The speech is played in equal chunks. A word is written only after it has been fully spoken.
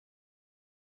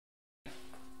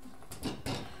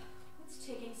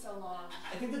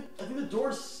think the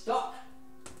door's stuck.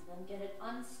 Then get it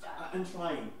unstuck. I'm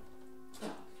trying.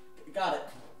 Got it.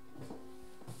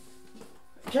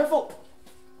 Careful!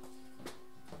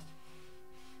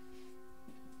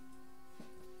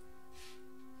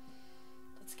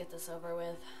 Let's get this over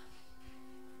with.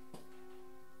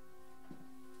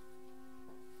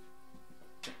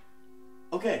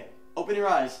 Okay, open your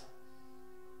eyes.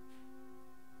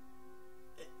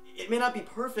 It may not be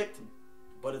perfect,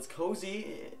 but it's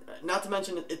cozy. Not to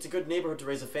mention, it's a good neighborhood to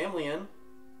raise a family in.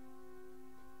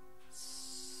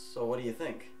 So what do you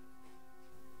think?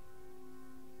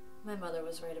 My mother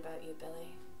was right about you,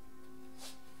 Billy.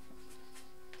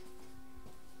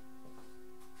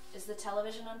 Is the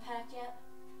television unpacked yet?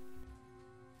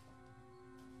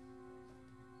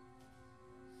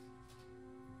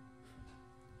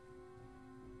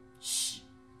 Shh.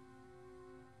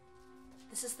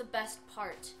 This is the best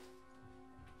part.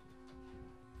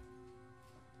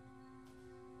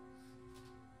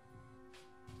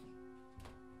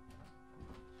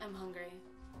 I'm hungry.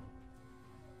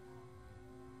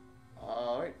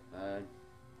 Alright,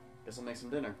 guess I'll make some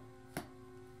dinner.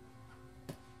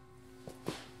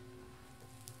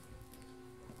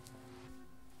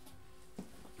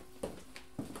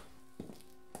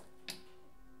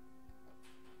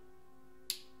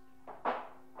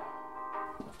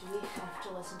 Do we have to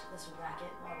listen to this racket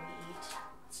while we eat?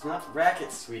 It's not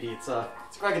racket, sweetie. It's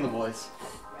Greg and the boys.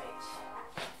 Right.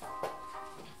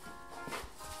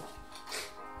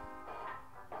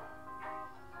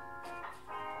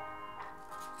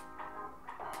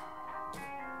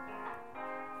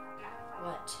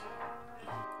 What?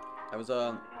 I was,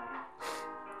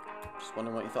 just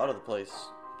wondering what you thought of the place.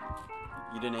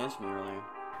 You didn't answer me earlier.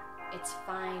 It's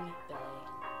fine, Billy.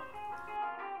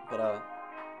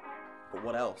 But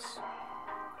what else?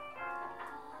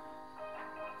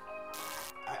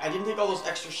 I didn't take all those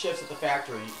extra shifts at the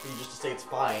factory for you just to say it's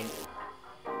fine.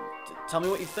 Tell me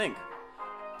what you think.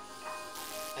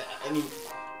 I mean,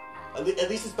 at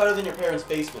least it's better than your parents'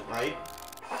 basement, right?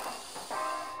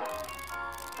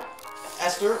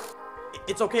 Esther,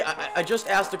 it's okay. I just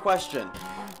asked a question.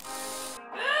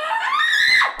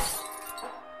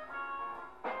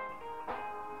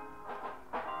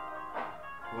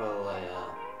 Well,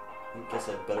 I guess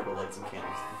I'd better go light some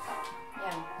candles.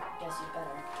 Yeah, guess you'd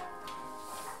better.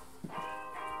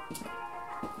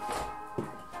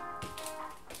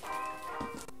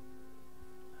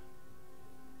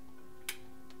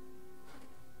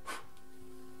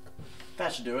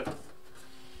 That should do it.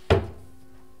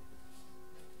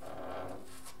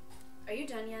 Are you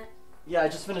done yet? Yeah, I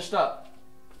just finished up.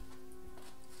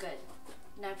 Good.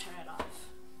 Now turn it off.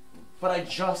 But I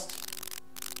just...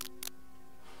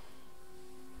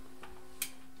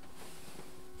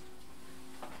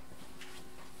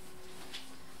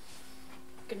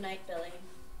 Good night, Billy.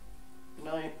 Good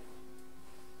night.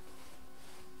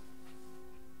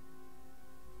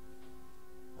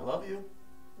 I love you.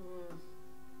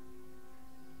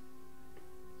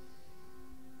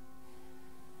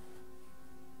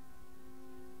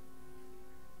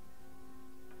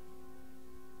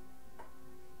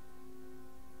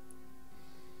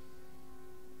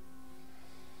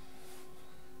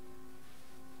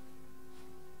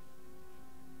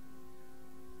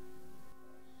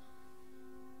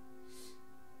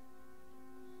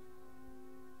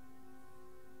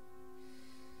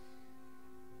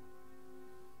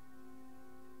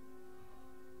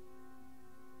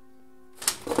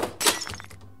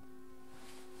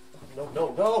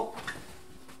 No!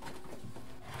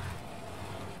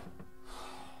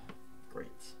 Great.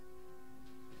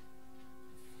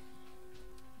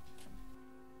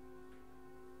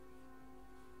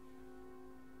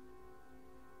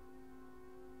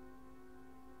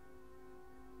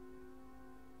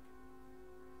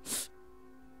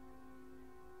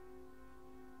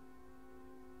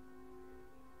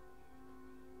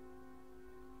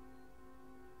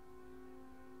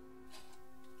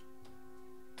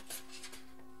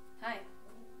 Hi.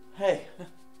 Hey.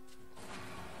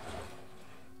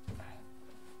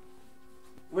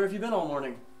 Where have you been all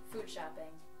morning? Food shopping.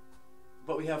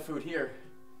 But we have food here.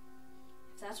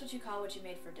 If that's what you call what you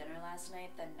made for dinner last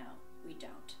night, then no, we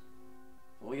don't.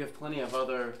 Well, we have plenty of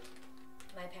other...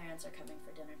 My parents are coming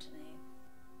for dinner tonight.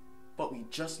 But we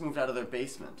just moved out of their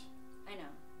basement. I know.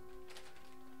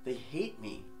 They hate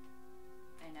me.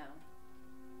 I know.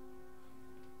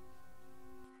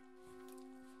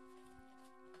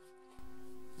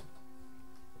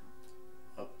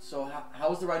 So how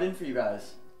was the ride in for you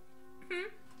guys?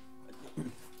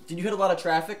 Did you hit a lot of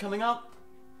traffic coming up?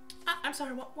 I'm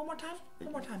sorry, one more time?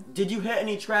 One more time. Did you hit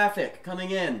any traffic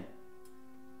coming in?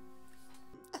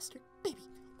 Esther, baby,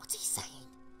 what's he saying?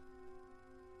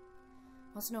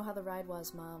 Wants to know how the ride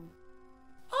was, Mom.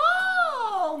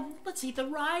 Oh, let's see. The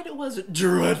ride was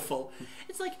dreadful.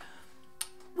 It's like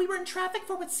we were in traffic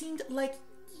for what seemed like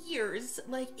years.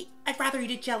 Like, I'd rather eat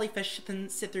a jellyfish than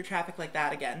sit through traffic like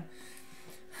that again.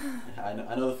 I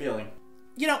know the feeling.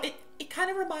 You know, it kind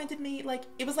of reminded me, like,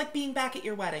 it was like being back at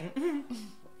your wedding.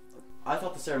 I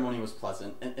thought the ceremony was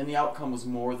pleasant, and the outcome was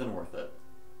more than worth it.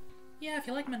 Yeah, if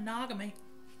you like monogamy.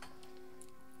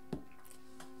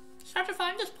 Start to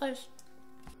find this place.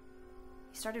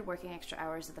 He started working extra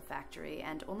hours at the factory,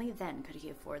 and only then could he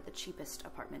afford the cheapest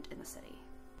apartment in the city.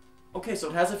 Okay, so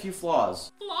it has a few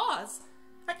flaws. Flaws?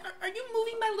 Are you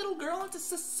moving my little girl into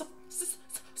swap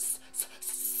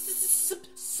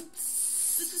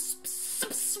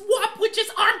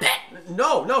witch's armpit?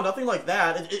 No, nothing like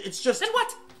that. It's just... Then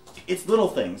what? It's little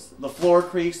things. The floor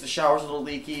creaks, the shower's a little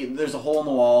leaky, there's a hole in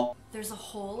the wall. There's a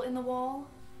hole in the wall?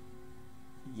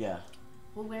 Yeah.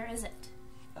 Well, where is it?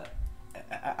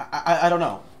 I don't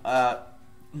know.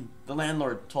 The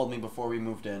landlord told me before we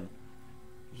moved in.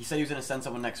 He said he was going to send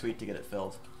someone next week to get it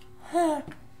filled. A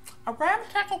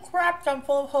ramshackle crap dump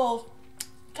full of holes.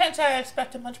 Can't say I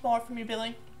expected much more from you,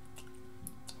 Billy.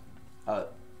 You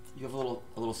have a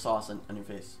little sauce on your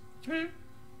face. Hmm?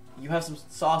 You have some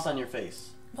sauce on your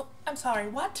face. Well, I'm sorry,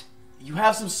 what? You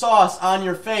have some sauce on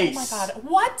your face. Oh my god,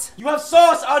 what? You have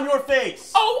sauce on your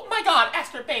face! Oh my god,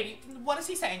 Esther, baby. What is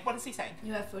he saying? What is he saying?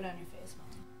 You have food on your face, Mom.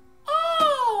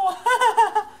 Oh!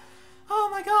 Oh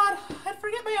my god, I'd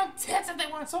forget my own tits if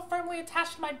they weren't so firmly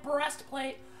attached to my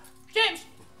breastplate. James,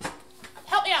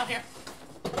 help me out here.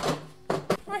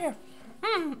 Right here.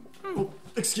 Oh,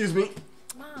 excuse me.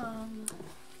 Mom.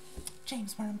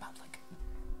 James, we're in public.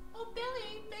 Oh,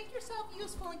 Billy, make yourself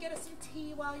useful and get us some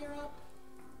tea while you're up.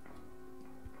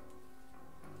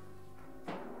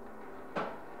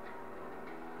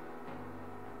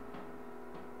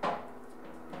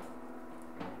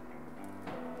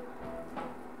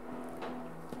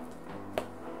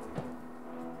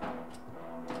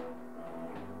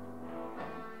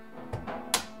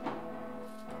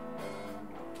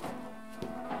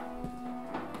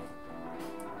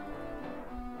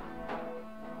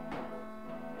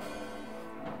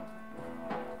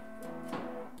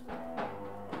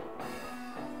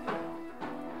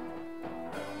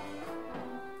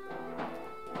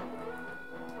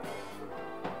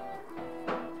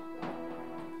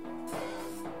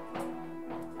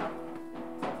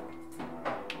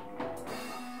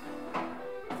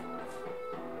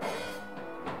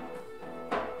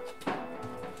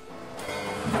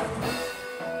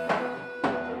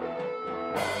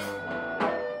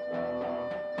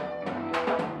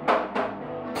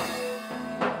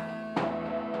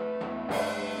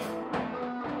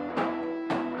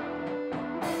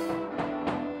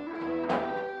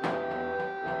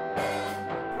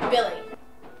 Billy.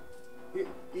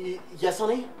 Yes,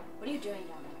 honey? What are you doing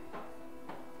down there?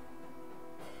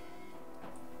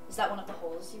 Is that one of the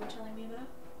holes you were telling me about?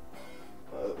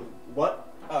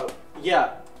 What? Oh,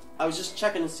 yeah. I was just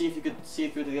checking to see if you could see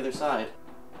through to the other side.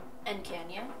 And can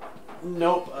you?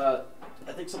 Nope, I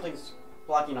think something's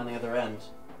blocking on the other end.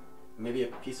 Maybe a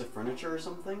piece of furniture or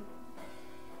something?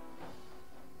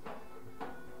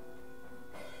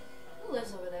 Who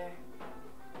lives over there?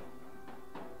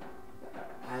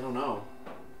 I don't know.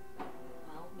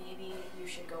 Well, maybe you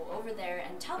should go over there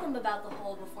and tell them about the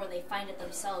hole before they find it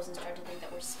themselves and start to think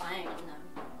that we're spying on them.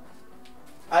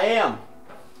 I am!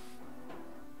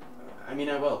 I mean,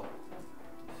 I will.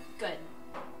 Good.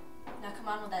 Now come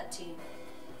on with that tea.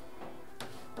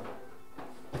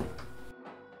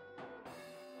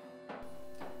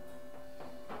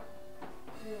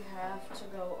 You have to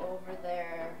go over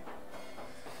there.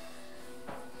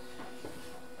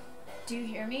 Do you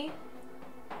hear me?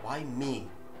 Why me?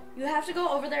 You have to go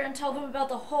over there and tell them about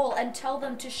the hole and tell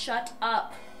them to shut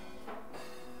up.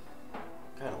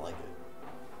 Kinda like it.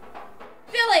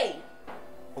 Billy!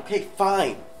 Okay,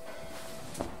 fine.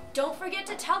 Don't forget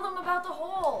to tell them about the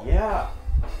hole. Yeah.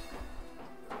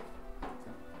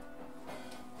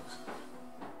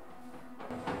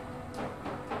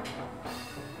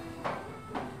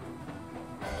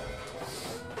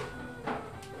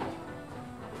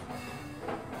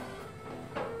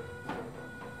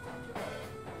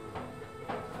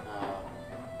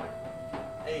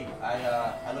 Hey,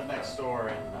 I live next door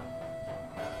and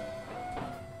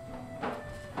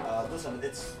listen,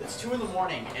 it's 2 in the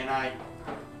morning and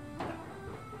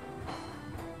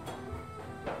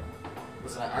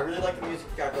listen, I really like the music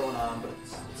you got going on, but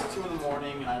it's 2 in the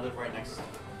morning and I live right next to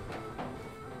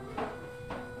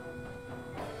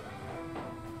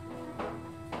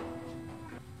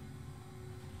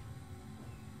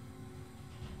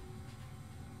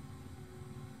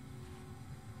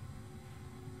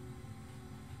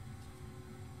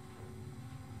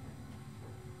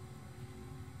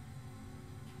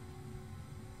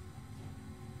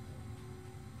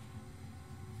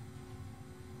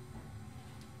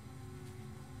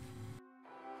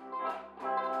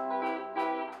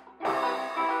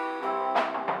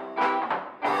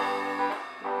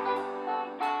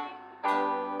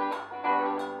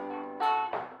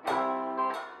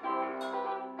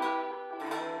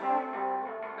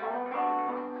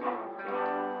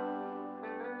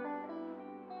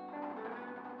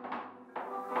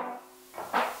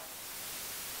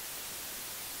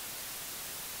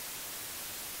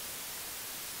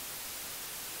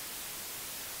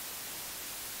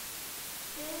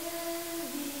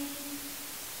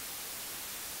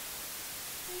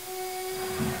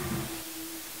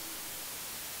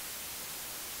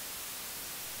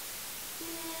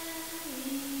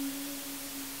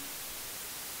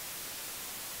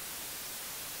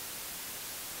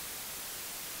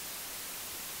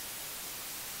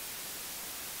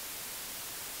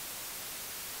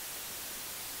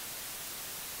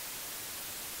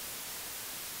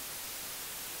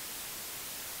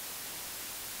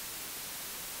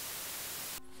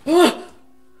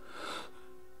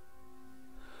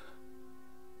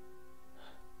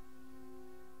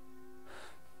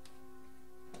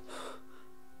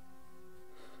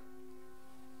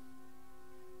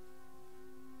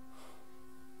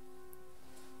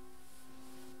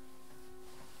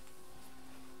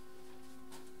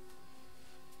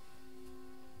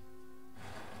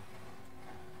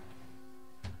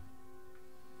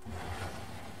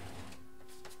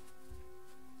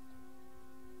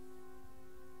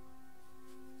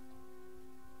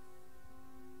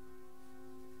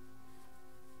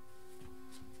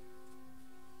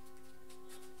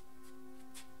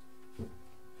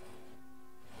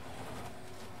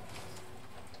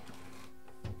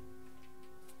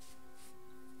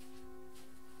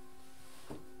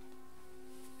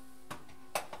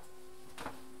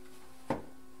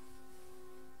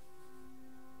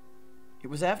It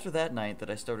was after that night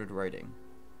that I started writing.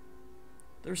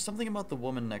 There was something about the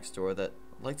woman next door that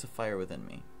lights a fire within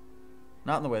me.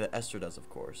 Not in the way that Esther does, of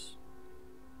course.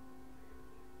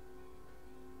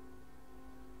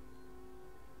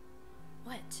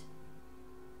 What?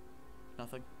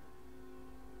 Nothing?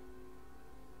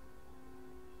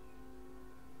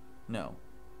 No,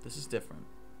 this is different.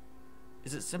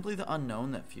 Is it simply the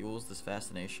unknown that fuels this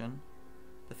fascination?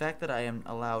 The fact that I am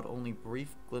allowed only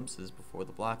brief glimpses before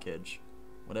the blockage,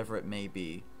 whatever it may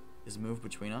be, is moved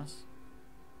between us?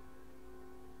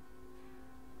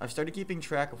 I've started keeping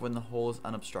track of when the hole is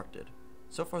unobstructed.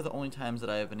 So far the only times that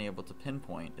I have been able to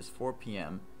pinpoint is 4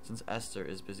 p.m. since Esther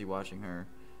is busy watching her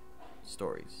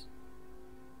stories.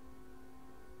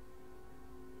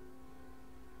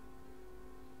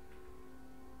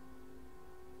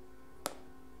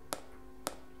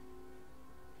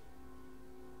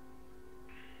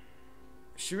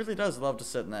 She really does love to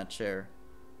sit in that chair.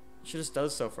 She just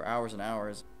does so for hours and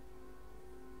hours.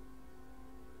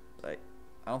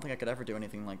 I don't think I could ever do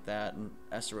anything like that, and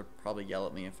Esther would probably yell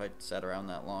at me if I sat around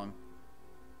that long.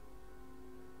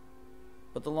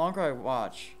 But the longer I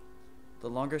watch, the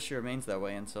longer she remains that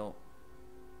way until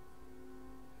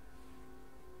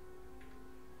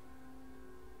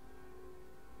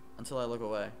I look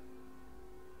away.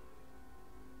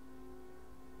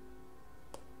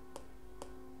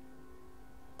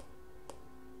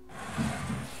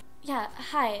 Yeah,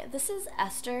 hi, this is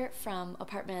Esther from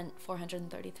apartment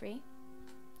 433.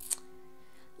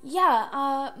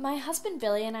 Yeah, my husband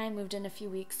Billy and I moved in a few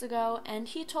weeks ago, and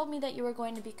he told me that you were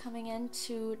going to be coming in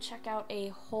to check out a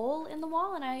hole in the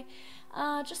wall, and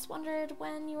I just wondered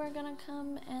when you were gonna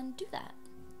come and do that.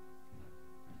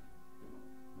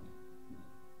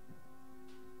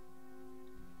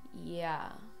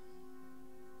 Yeah.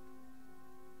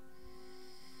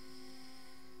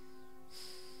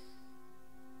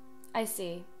 I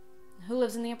see. Who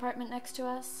lives in the apartment next to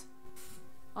us?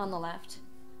 On the left.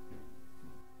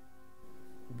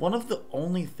 One of the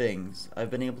only things I've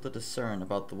been able to discern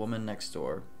about the woman next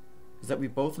door is that we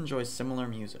both enjoy similar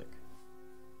music.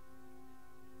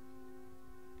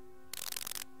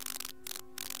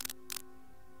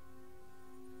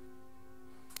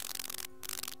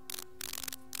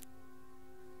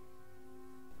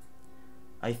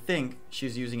 I think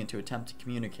she's using it to attempt to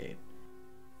communicate.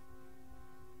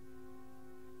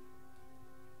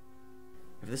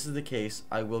 If this is the case,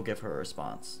 I will give her a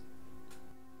response.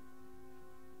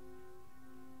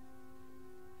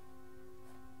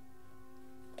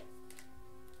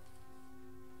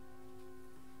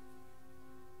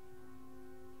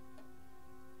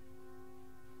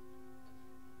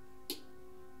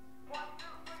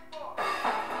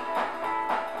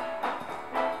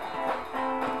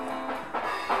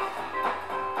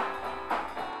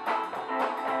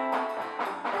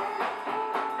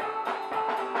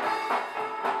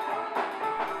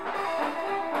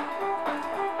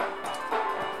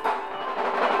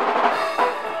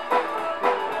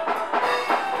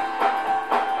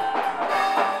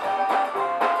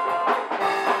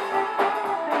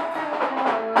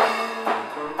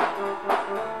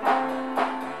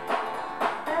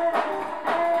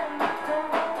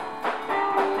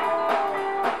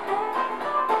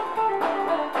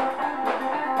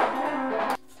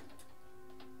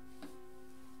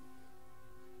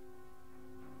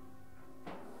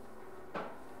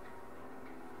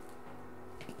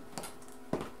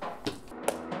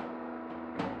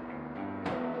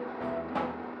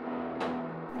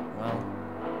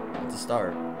 to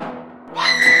start.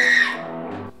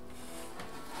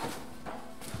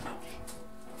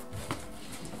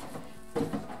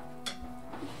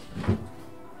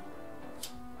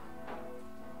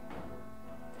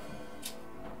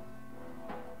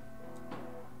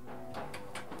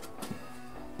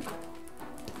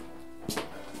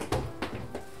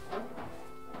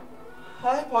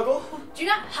 Hi, Puggle. Do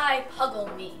not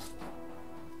hi-puggle me.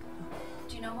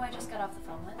 Do you know who I just got off the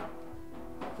phone with?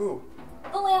 Who?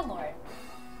 The landlord.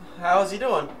 How's he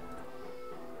doing?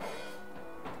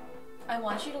 I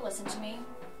want you to listen to me,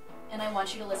 and I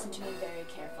want you to listen to me very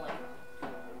carefully.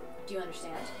 Do you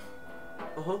understand?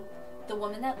 Uh-huh. The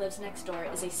woman that lives next door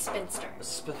is a spinster. A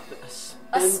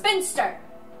A spinster!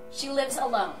 She lives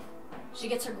alone. She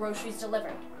gets her groceries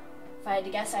delivered. If I had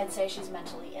to guess, I'd say she's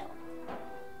mentally ill.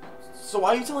 So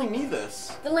why are you telling me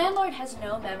this? The landlord has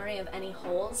no memory of any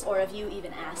holes or of you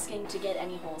even asking to get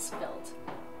any holes filled.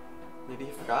 Maybe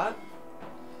he forgot?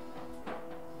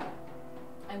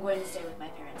 I'm going to stay with my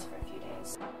parents for a few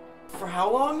days. For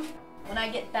how long? When I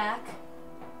get back,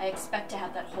 I expect to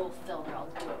have that hole filled or I'll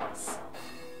do it myself.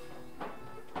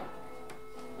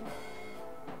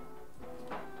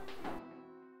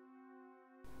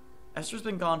 Esther's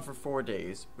been gone for 4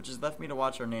 days, which has left me to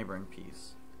watch our neighbor in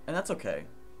peace. And that's okay.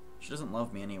 She doesn't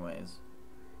love me anyways.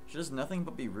 She does nothing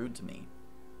but be rude to me.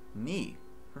 Me,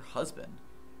 her husband.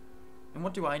 And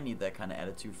what do I need that kind of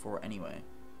attitude for anyway?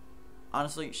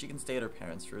 Honestly, she can stay at her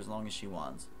parents' for as long as she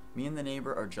wants. Me and the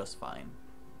neighbor are just fine.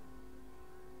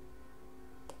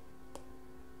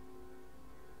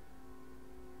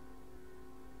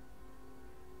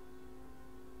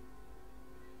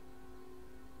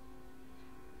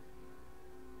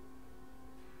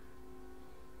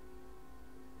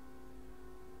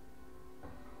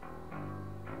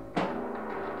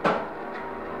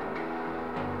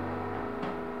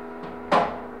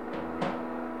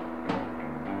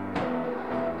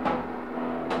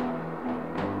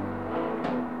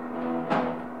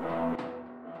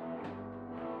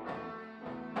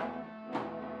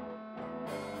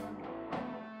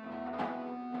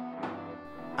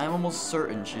 I'm almost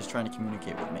certain she's trying to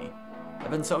communicate with me.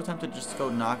 I've been so tempted just to go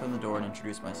knock on the door and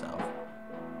introduce myself.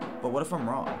 But what if I'm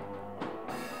wrong?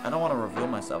 I don't want to reveal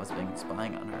myself as being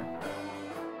spying on her.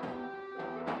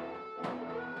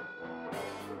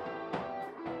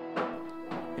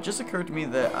 It just occurred to me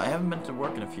that I haven't been to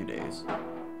work in a few days. I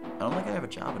don't think I have a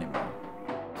job anymore.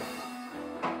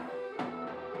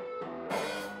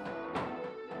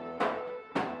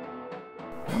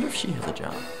 I wonder if she has a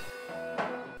job.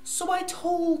 So I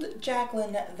told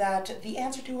Jacqueline that the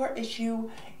answer to her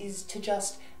issue is to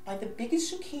just buy the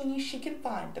biggest zucchini she can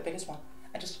find, the biggest one,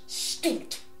 and just stew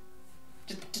it.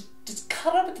 Just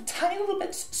cut it up into tiny little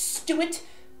bits, stew it,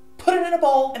 put it in a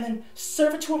bowl, and then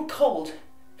serve it to him cold.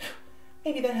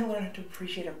 Maybe then he'll learn how to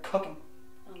appreciate her cooking.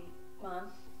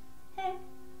 Mom? I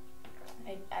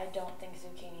don't think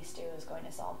zucchini stew is going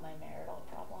to solve my marital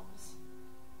problems.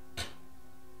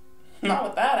 Not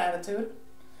with that attitude.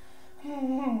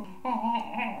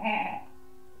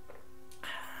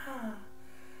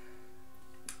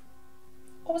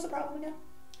 What was the problem again?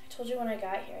 I told you when I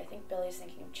got here, I think Billy's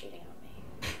thinking of cheating on me.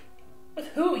 With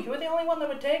who? You were the only one that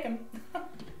would take him.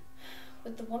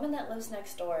 With the woman that lives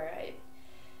next door.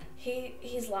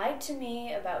 He's lied to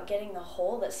me about getting the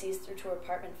hole that sees through to her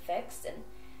apartment fixed, and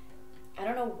I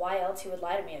don't know why else he would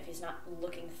lie to me if he's not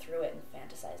looking through it and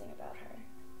fantasizing about her.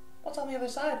 What's on the other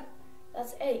side?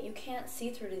 That's it. You can't see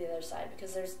through to the other side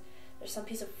because there's some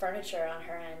piece of furniture on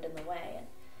her end in the way, and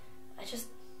I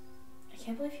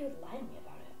can't believe he would lie to me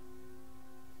about it.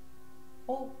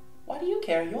 Well, why do you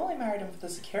care? You only married him for the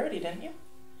security, didn't you?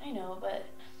 I know, but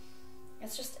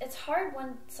it's hard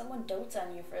when someone dotes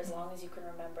on you for as long as you can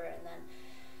remember and then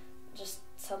just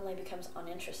suddenly becomes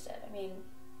uninterested. I mean,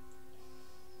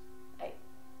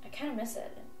 I kind of miss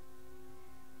it,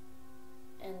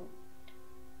 and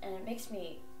it makes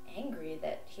me angry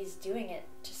that he's doing it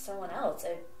to someone else.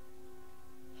 Oh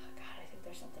God, I think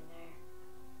there's something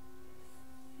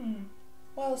there.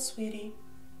 Well, sweetie,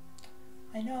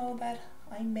 I know that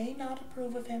I may not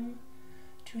approve of him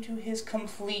due to his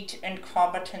complete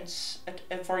incompetence at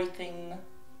everything.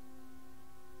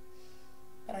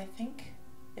 But I think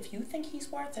if you think he's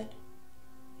worth it,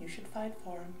 you should fight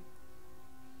for him.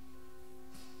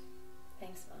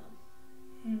 Thanks,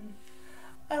 Mom.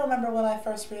 I remember when I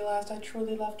first realized I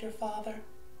truly loved your father.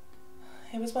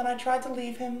 It was when I tried to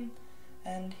leave him,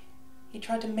 and he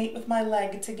tried to mate with my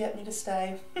leg to get me to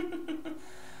stay.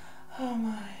 Oh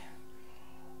my.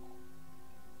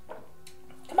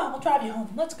 Come on, we'll drive you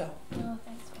home. Let's go. Oh,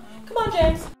 thanks, Mom. Come on,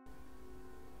 James.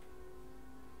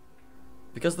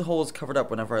 Because the hole is covered up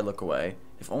whenever I look away,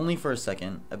 if only for a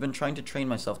second, I've been trying to train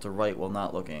myself to write while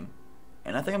not looking.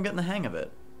 And I think I'm getting the hang of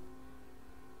it.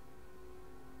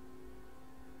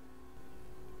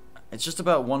 It's just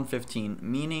about 1:15,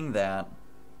 meaning that...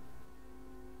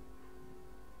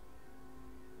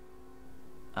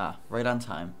 right on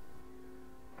time.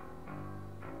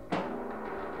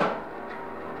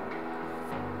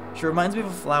 She reminds me of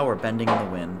a flower bending in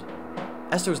the wind.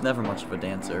 Esther was never much of a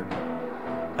dancer.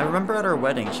 I remember at our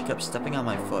wedding she kept stepping on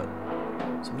my foot.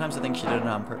 Sometimes I think she did it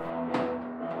on purpose.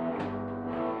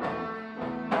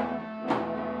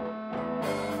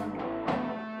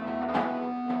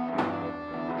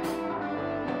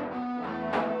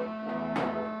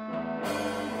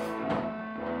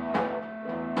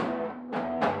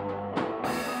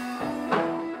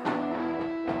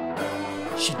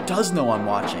 She does know I'm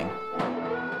watching.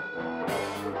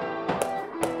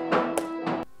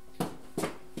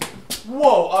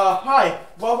 Whoa, hi.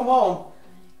 Welcome home.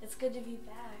 It's good to be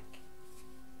back.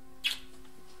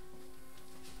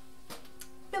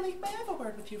 Billy, may I have a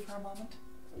word with you for a moment?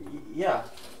 Yeah.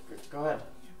 Go ahead.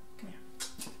 Come here.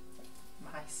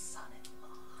 My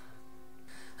son-in-law.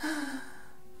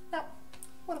 Now,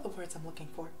 what are the words I'm looking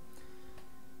for?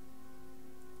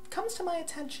 It comes to my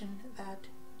attention that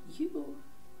you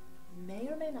may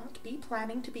or may not be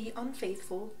planning to be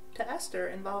unfaithful to Esther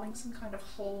involving some kind of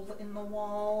hole in the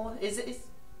wall. Does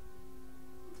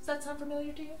that sound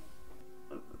familiar to you?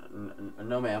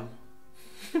 No, ma'am.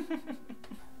 Well,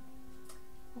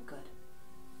 good.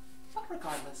 But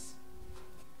regardless,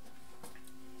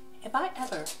 if I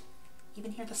ever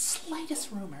even hear the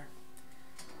slightest rumor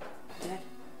that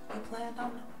you planned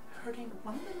on hurting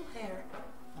one little hair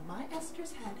on my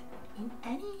Esther's head in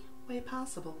any way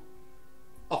possible,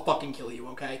 I'll fucking kill you,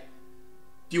 okay?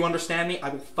 Do you understand me? I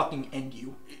will fucking end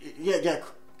you. Yeah,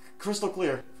 crystal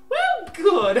clear. Well,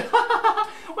 good.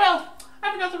 Well,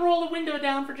 I forgot to roll the window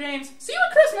down for James. See you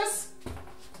at Christmas!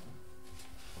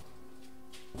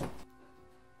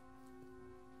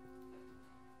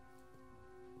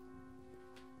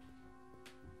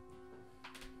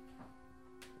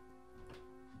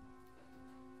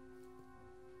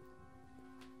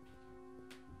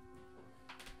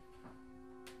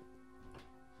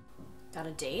 Got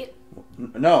a date?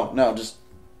 No, just...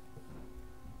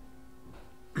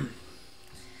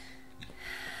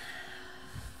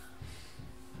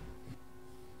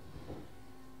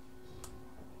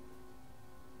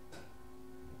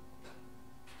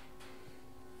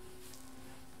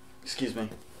 Excuse me.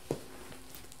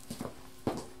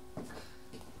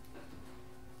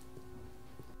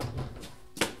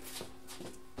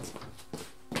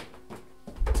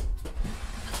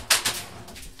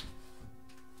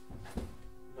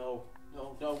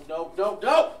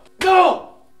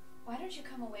 No! Why don't you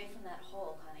come away from that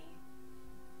hole, honey?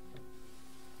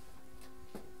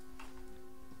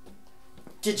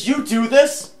 Did you do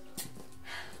this?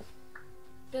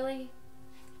 Billy,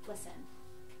 listen.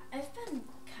 I've been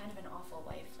kind of an awful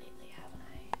wife lately, haven't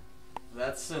I?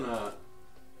 That's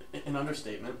an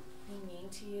understatement. Being mean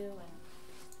to you and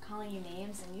calling you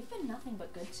names, and you've been nothing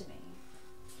but good to me.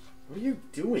 What are you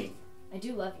doing? I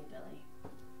do love you, Billy.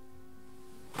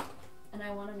 And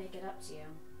I want to make it up to you,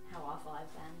 how awful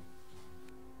I've been.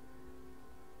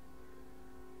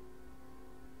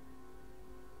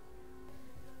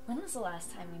 When was the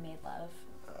last time we made love?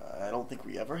 I don't think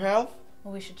we ever have.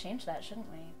 Well, we should change that, shouldn't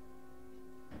we?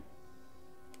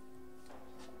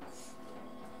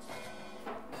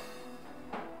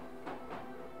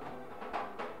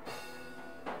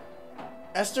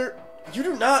 Esther, you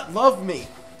do not love me.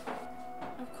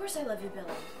 Of course I love you,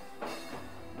 Billy.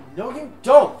 No, you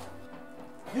don't.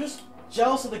 You're just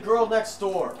jealous of the girl next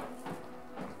door.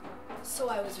 So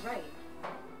I was right.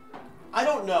 I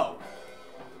don't know.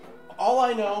 All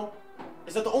I know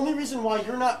is that the only reason why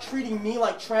you're not treating me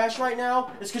like trash right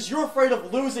now is because you're afraid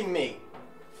of losing me.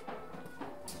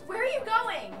 Where are you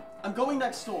going? I'm going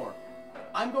next door.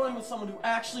 I'm going with someone who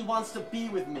actually wants to be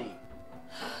with me.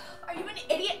 Are you an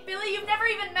idiot, Billy? You've never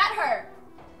even met her.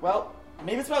 Well,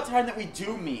 maybe it's about time that we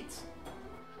do meet.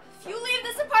 If you leave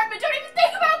this apartment, don't even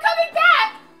think about coming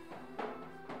back!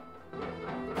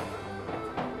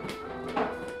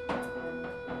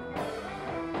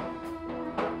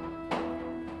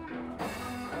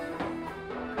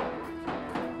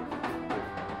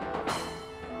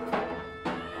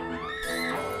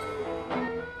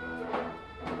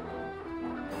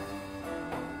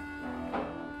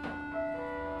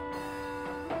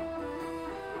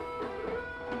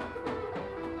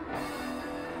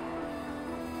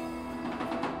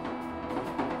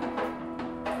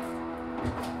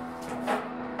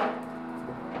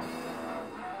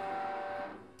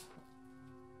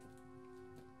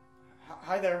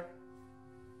 Hi there.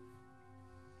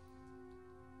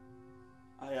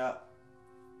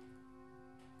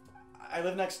 I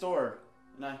live next door,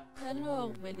 and I...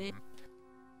 Hello, Willie.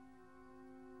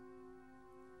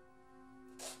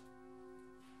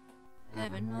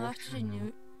 Haven't watching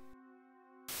you.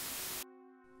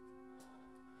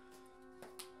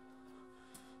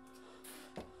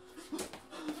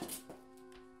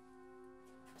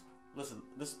 Listen,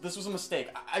 this was a mistake.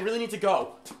 I really need to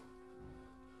go.